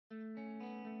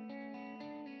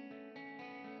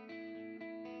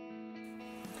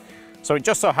So it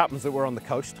just so happens that we're on the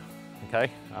coast,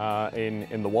 okay,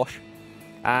 in the Wash.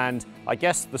 And I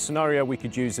guess the scenario we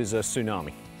could use is a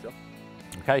tsunami. Sure.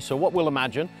 Okay, so what we'll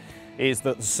imagine is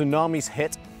that the tsunami's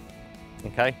hit,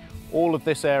 okay? All of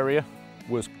this area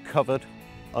was covered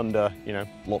under, you know,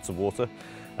 lots of water.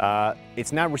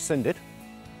 It's now rescinded,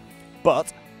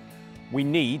 but we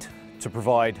need to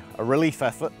provide a relief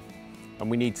effort and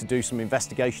we need to do some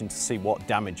investigation to see what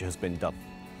damage has been done.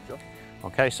 Sure.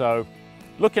 Okay, so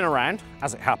looking around,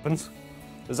 as it happens,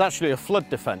 there's actually a flood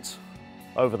defense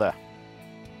over there.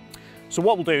 So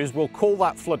what we'll do is we'll call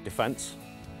that flood defense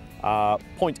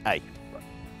point A. Right.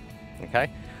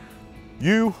 Okay,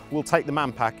 you will take the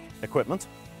Manpack equipment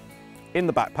in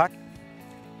the backpack,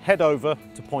 head over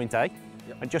to point A,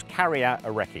 yep, and just carry out a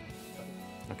recce.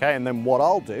 Okay, and then what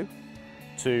I'll do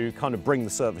to kind of bring the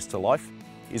service to life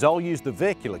is I'll use the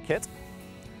vehicular kit,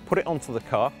 put it onto the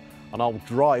car, and I'll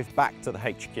drive back to the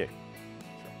HQ.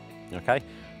 Okay,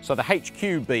 so the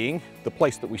HQ being the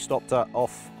place that we stopped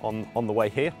off on the way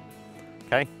here.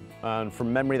 Okay, and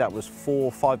from memory that was 4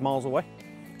 or 5 miles away.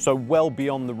 So well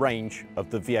beyond the range of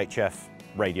the VHF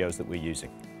radios that we're using.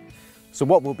 So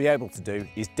what we'll be able to do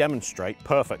is demonstrate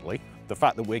perfectly the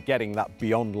fact that we're getting that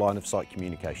beyond line of sight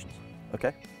communications.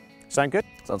 Okay. Sound good?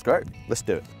 Sounds great. Let's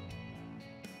do it.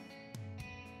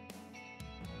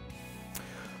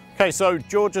 Okay, so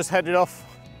George has headed off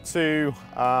to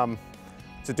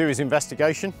do his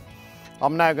investigation.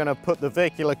 I'm now going to put the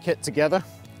vehicular kit together,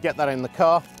 get that in the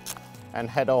car, and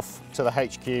head off to the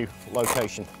HQ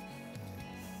location.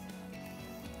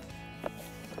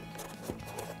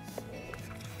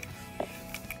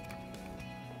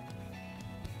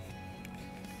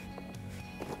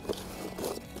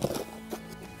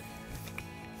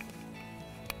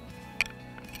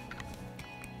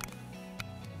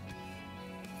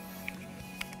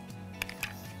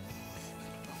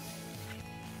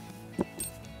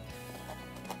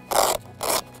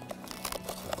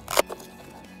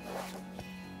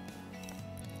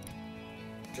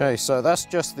 Okay, so that's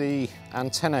just the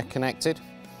antenna connected,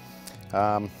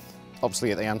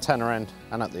 obviously at the antenna end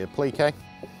and at the applique.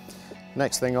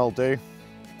 Next thing I'll do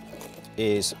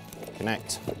is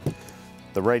connect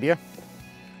the radio.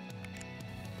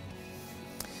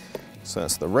 So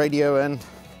that's the radio end,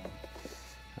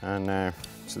 and now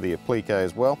to the applique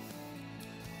as well.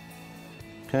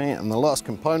 Okay, and the last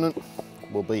component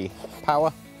will be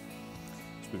power.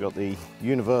 So we've got the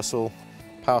universal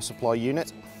power supply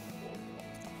unit.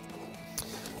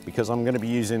 Because I'm going to be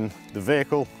using the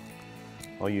vehicle,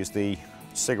 I'll use the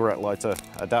cigarette lighter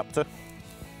adapter.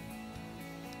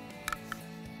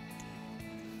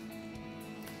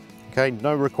 Okay,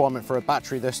 no requirement for a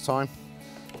battery this time,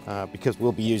 because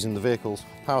we'll be using the vehicle's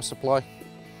power supply.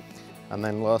 And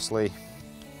then lastly,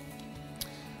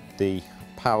 the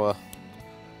power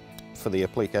for the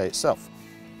applique itself.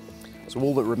 So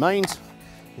all that remains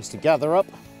is to gather up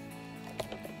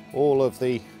all of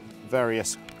the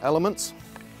various elements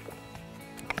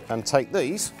and take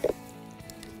these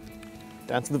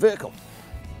down to the vehicle.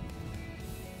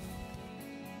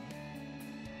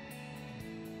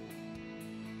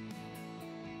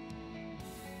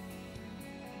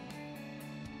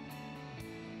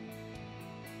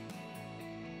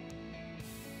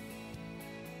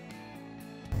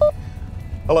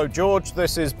 Hello George,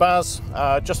 this is Baz.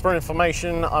 Just for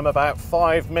information, I'm about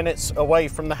 5 minutes away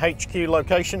from the HQ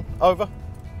location. Over.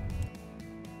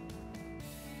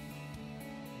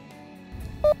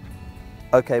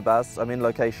 Okay, Baz, I'm in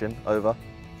location. Over.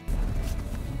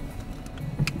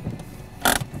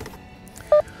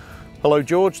 Hello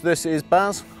George, this is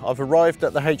Baz. I've arrived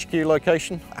at the HQ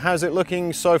location. How's it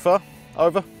looking so far?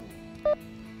 Over.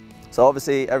 So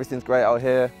obviously everything's great out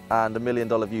here and $1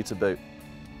 million view to boot.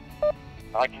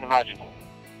 I can imagine.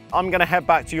 I'm going to head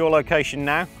back to your location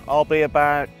now. I'll be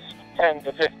about 10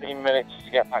 to 15 minutes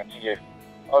to get back to you.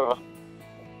 Over.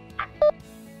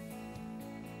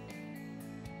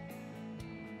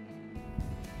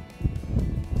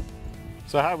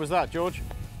 So how was that, George?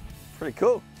 Pretty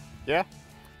cool. Yeah?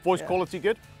 Voice Yeah. quality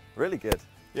good? Really good.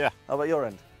 Yeah. How about your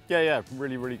end? Yeah,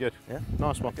 really, really good. Yeah?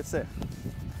 Nice one. Good to see you.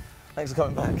 Thanks for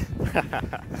coming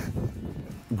back.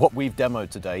 What we've demoed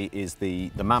today is the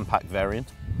Manpack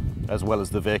variant, as well as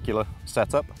the vehicular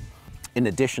setup. In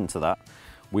addition to that,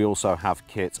 we also have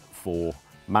kit for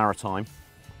maritime.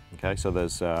 Okay, so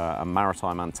there's a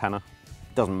maritime antenna.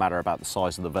 Doesn't matter about the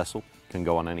size of the vessel, can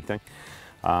go on anything.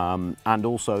 And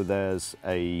also there's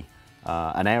an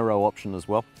aero option as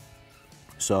well.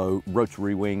 So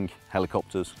rotary wing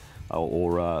helicopters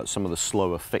or some of the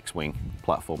slower fixed wing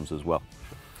platforms as well.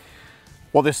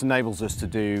 What this enables us to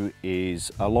do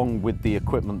is, along with the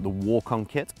equipment, the walk-on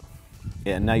kit,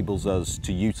 It enables us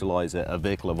to utilise a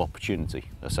vehicle of opportunity,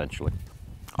 essentially.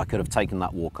 I could have taken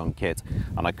that walk-on kit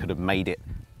and I could have made it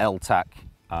L-TAC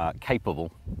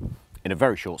capable in a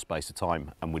very short space of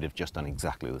time, and we'd have just done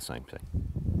exactly the same thing.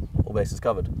 All bases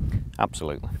covered.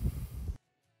 Absolutely.